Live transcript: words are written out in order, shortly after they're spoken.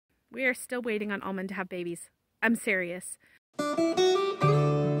We are still waiting on Almond to have babies. I'm serious.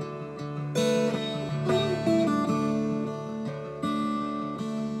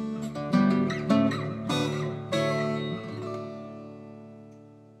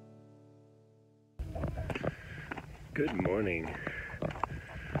 Good morning.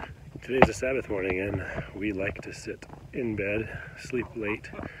 Today's a Sabbath morning and we like to sit in bed, sleep late,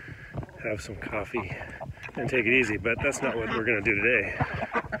 have some coffee, and take it easy, but that's not what we're going to do today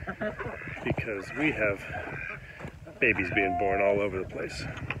because we have babies being born all over the place.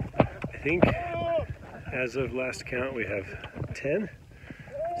 I think as of last count we have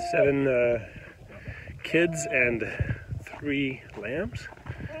 7 kids and 3 lambs.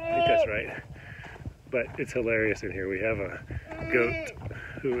 I think that's right. But it's hilarious in here. We have a goat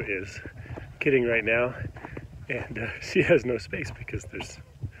who is kidding right now, and she has no space because there's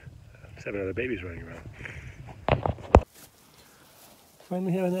 7 other babies running around.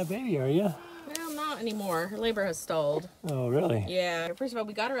 Finally having that baby, are you? Well, not anymore. Her labor has stalled. Oh, really? Yeah. First of all,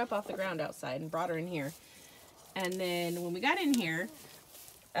 we got her up off the ground outside and brought her in here. And then when we got in here,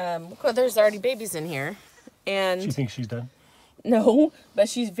 well, there's already babies in here. And She thinks she's done? No, but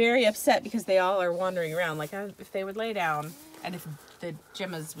she's very upset because they all are wandering around. Like, if they would lay down and if the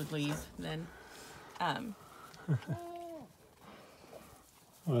Gemmas would leave, then...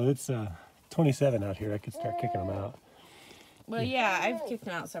 Well, it's 27 out here. I could start kicking them out. Well, yeah, I've kicked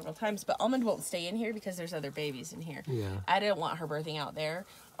them out several times, but Almond won't stay in here because there's other babies in here. Yeah. I didn't want her birthing out there,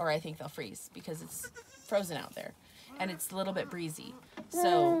 or I think they'll freeze because it's frozen out there. And it's a little bit breezy.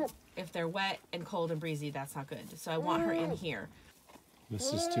 So if they're wet and cold and breezy, that's not good. So I want her in here.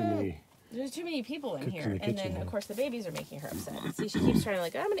 This is too many. There's too many people in here. In the And then, of course, the babies are making her upset. See, she keeps trying to,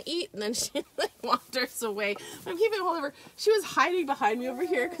 like, I'm going to eat. And then she, like, wanders away. I'm keeping hold of her. She was hiding behind me over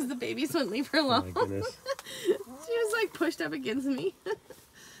here because the babies wouldn't leave her alone. Oh, my goodness. She was, like, pushed up against me. It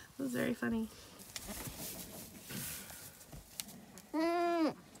was very funny.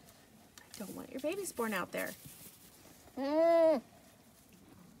 I don't want your babies born out there. Of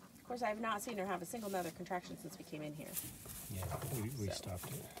course, I have not seen her have a single another contraction since we came in here. Yeah, we stopped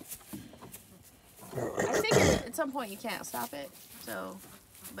it. I figured at some point you can't stop it, so,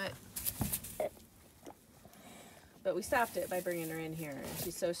 but we stopped it by bringing her in here, and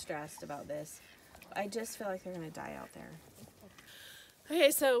she's so stressed about this. I just feel like they're going to die out there.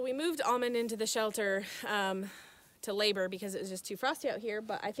 Okay, so we moved Almond into the shelter to labor because it was just too frosty out here,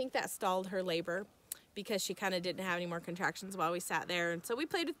 but I think that stalled her labor because she kind of didn't have any more contractions while we sat there. And so we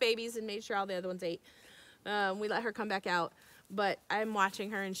played with babies and made sure all the other ones ate. We let her come back out, but I'm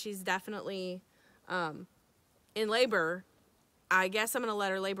watching her and she's definitely in labor. I guess I'm going to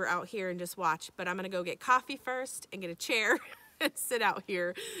let her labor out here and just watch, but I'm going to go get coffee first and get a chair and sit out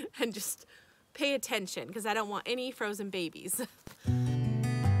here and just pay attention because I don't want any frozen babies.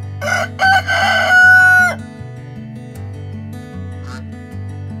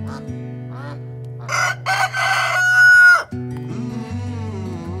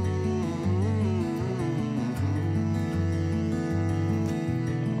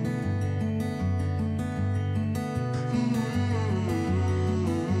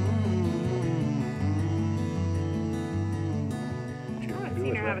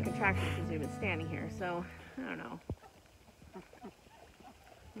 Have a contraction since we've been standing here, so I don't know.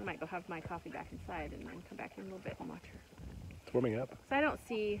 I might go have my coffee back inside and then come back in a little bit and watch her. It's warming up. So I don't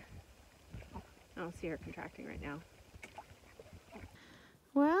see her contracting right now.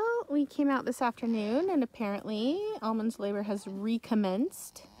 Well, we came out this afternoon and apparently Almond's labor has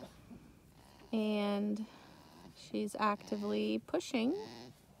recommenced and she's actively pushing.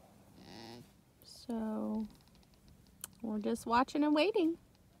 So we're just watching and waiting.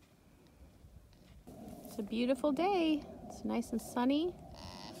 It's a beautiful day. It's nice and sunny.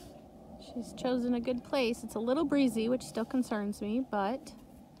 She's chosen a good place. It's a little breezy, which still concerns me, but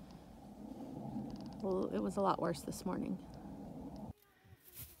well, it was a lot worse this morning.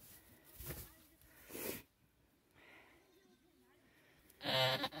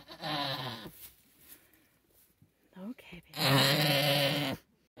 Okay, baby.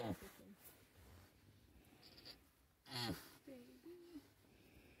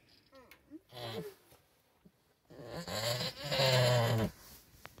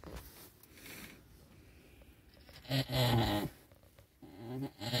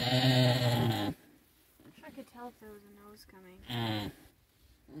 I could tell if there was a nose coming.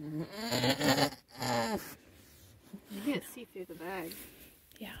 You can't see through the bag.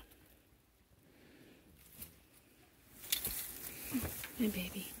 Yeah. Hey,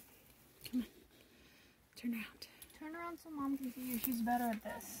 baby. Come on. Turn around. Turn around so Mom can see you. She's better at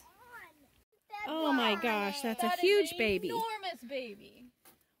this. Oh my gosh, that's a huge baby. Enormous baby.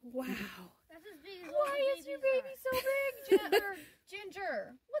 Wow. That's as big as Why is your baby so big,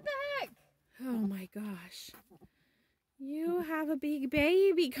 Ginger? What the heck? Oh my gosh. You have a big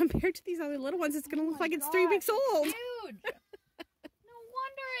baby compared to these other little ones. It's going to look like it's 3 weeks old. Huge. No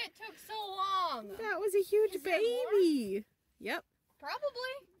wonder it took so long. That was a huge baby. Yep.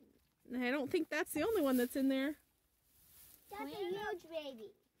 Probably. I don't think that's the only one that's in there. That's a huge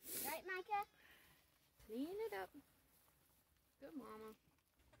baby. Right, Micah? Clean it up. Good mama.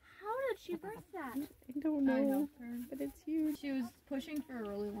 How did she birth that? I don't I know, helped her. but it's huge. She was pushing for a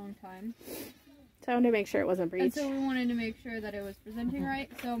really long time. So I wanted to make sure it wasn't And breached. so we wanted to make sure that it was presenting right.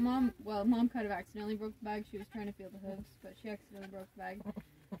 So mom kind of accidentally broke the bag. She was trying to feel the hooves, but she accidentally broke the bag.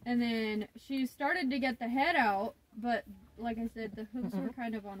 And then she started to get the head out, but like I said, the hooves were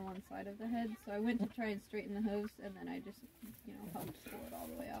kind of on one side of the head. So I went to try and straighten the hooves, and then I just, helped pull it all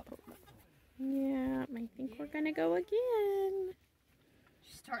the way out. Yeah, I think we're going to go again.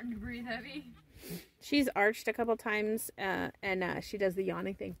 She's starting to breathe heavy. She's arched a couple times, and she does the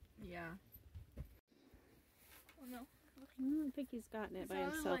yawning thing. Yeah. Oh no. I don't think he's gotten it by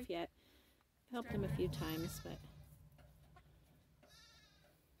himself yet. Helped him a few times, but...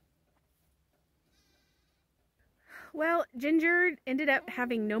 Well, Ginger ended up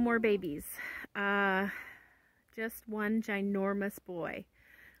having no more babies. Just one ginormous boy.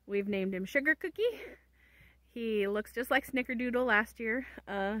 We've named him Sugar Cookie. He looks just like Snickerdoodle last year.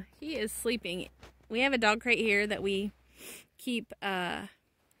 He is sleeping. We have a dog crate here that we keep the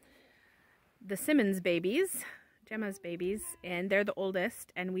Simmons babies, Gemma's babies, and they're the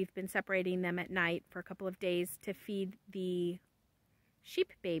oldest, and we've been separating them at night for a couple of days to feed the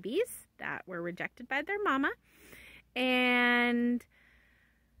sheep babies that were rejected by their mama.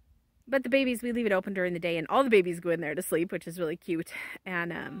 But the babies, we leave it open during the day, and all the babies go in there to sleep, which is really cute.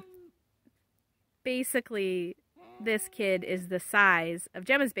 And basically, this kid is the size of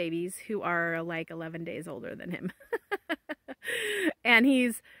Gemma's babies, who are like 11 days older than him. and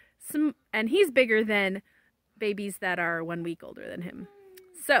he's bigger than babies that are 1 week older than him.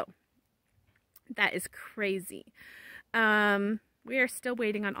 So that is crazy. We are still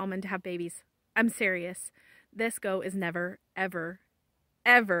waiting on Almond to have babies. I'm serious. This goat is never, ever,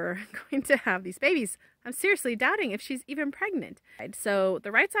 ever going to have these babies. I'm seriously doubting if she's even pregnant. So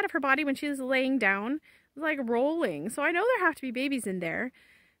the right side of her body when she was laying down was like rolling. So I know there have to be babies in there.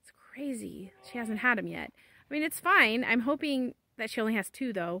 It's crazy. She hasn't had them yet. I mean, it's fine. I'm hoping that she only has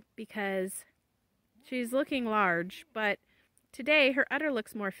 2 though, because she's looking large. But today her udder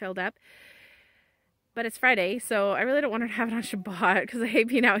looks more filled up. But it's Friday, so I really don't want her to have it on Shabbat because I hate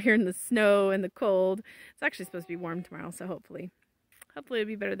being out here in the snow and the cold. It's actually supposed to be warm tomorrow, so hopefully it'll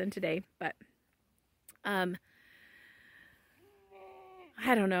be better than today. But I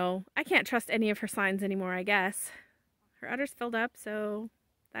don't know. I can't trust any of her signs anymore, I guess. Her udder's filled up, so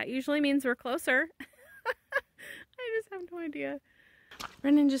that usually means we're closer. I just have no idea.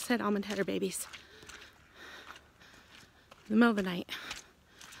 Brendan just said Almond had her babies in the middle of the night.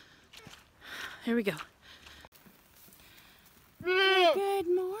 Here we go. Good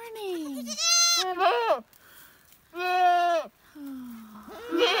morning. Oh.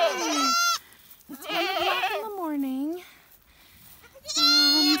 It's 1 o'clock in the morning.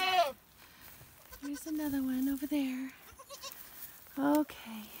 And there's another one over there.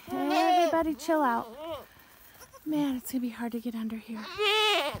 Okay, everybody chill out. Man, it's gonna be hard to get under here.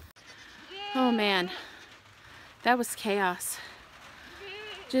 Oh man, that was chaos.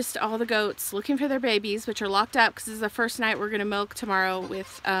 Just all the goats looking for their babies, which are locked up because this is the first night we're going to milk tomorrow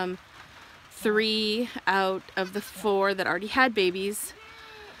with 3 out of the 4 that already had babies.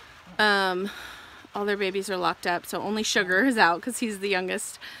 All their babies are locked up, so only Sugar is out because he's the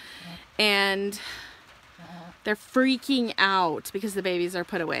youngest. And they're freaking out because the babies are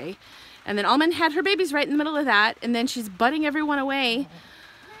put away. And then Almond had her babies right in the middle of that, and then she's butting everyone away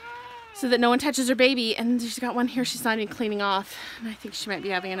so that no one touches her baby. And she's got one here she's not even cleaning off. And I think she might be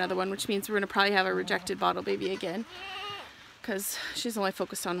having another one, which means we're going to probably have a rejected bottle baby again because she's only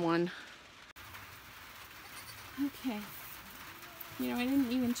focused on one. Okay. You know, I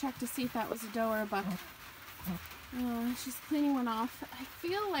didn't even check to see if that was a doe or a buck. She's cleaning one off. I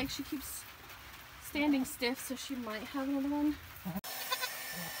feel like she keeps standing stiff, so she might have another one.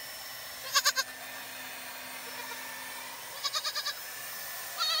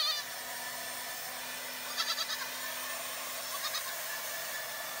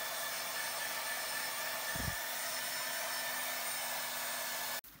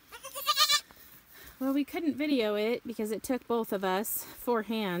 Well, we couldn't video it because it took both of us 4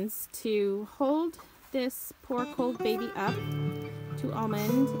 hands to hold this poor cold baby up to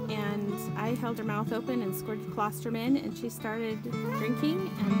Almond, and I held her mouth open and squirted colostrum in, and she started drinking,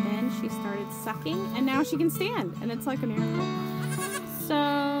 and then she started sucking, and now she can stand, and it's like a miracle.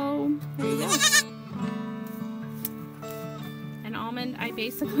 So there you go. And Almond, I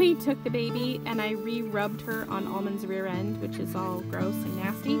basically took the baby and I re-rubbed her on Almond's rear end, which is all gross and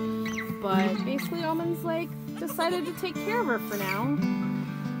nasty, but basically Almond's like decided to take care of her for now.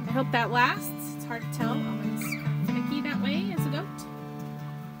 I hope that lasts. It's hard to tell. Almond's kind of finicky that way as a goat.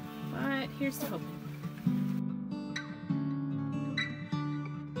 But here's to hope.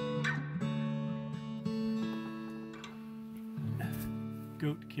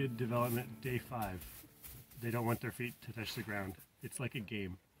 Goat kid development day 5. They don't want their feet to touch the ground. It's like a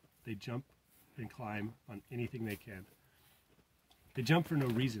game. They jump and climb on anything they can. They jump for no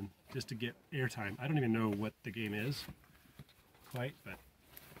reason, just to get airtime. I don't even know what the game is quite, but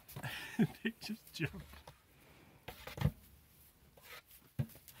they just jump.